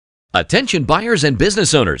Attention buyers and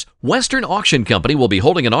business owners, Western Auction Company will be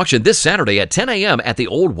holding an auction this Saturday at 10 a.m. at the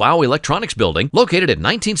old WOW Electronics building located at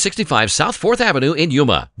 1965 South 4th Avenue in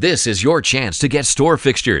Yuma. This is your chance to get store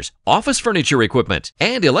fixtures, office furniture equipment,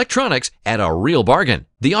 and electronics at a real bargain.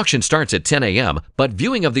 The auction starts at 10 a.m., but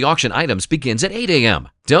viewing of the auction items begins at 8 a.m.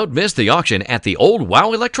 Don't miss the auction at the old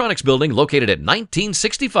WOW Electronics building located at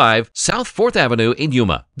 1965 South 4th Avenue in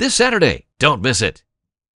Yuma this Saturday. Don't miss it.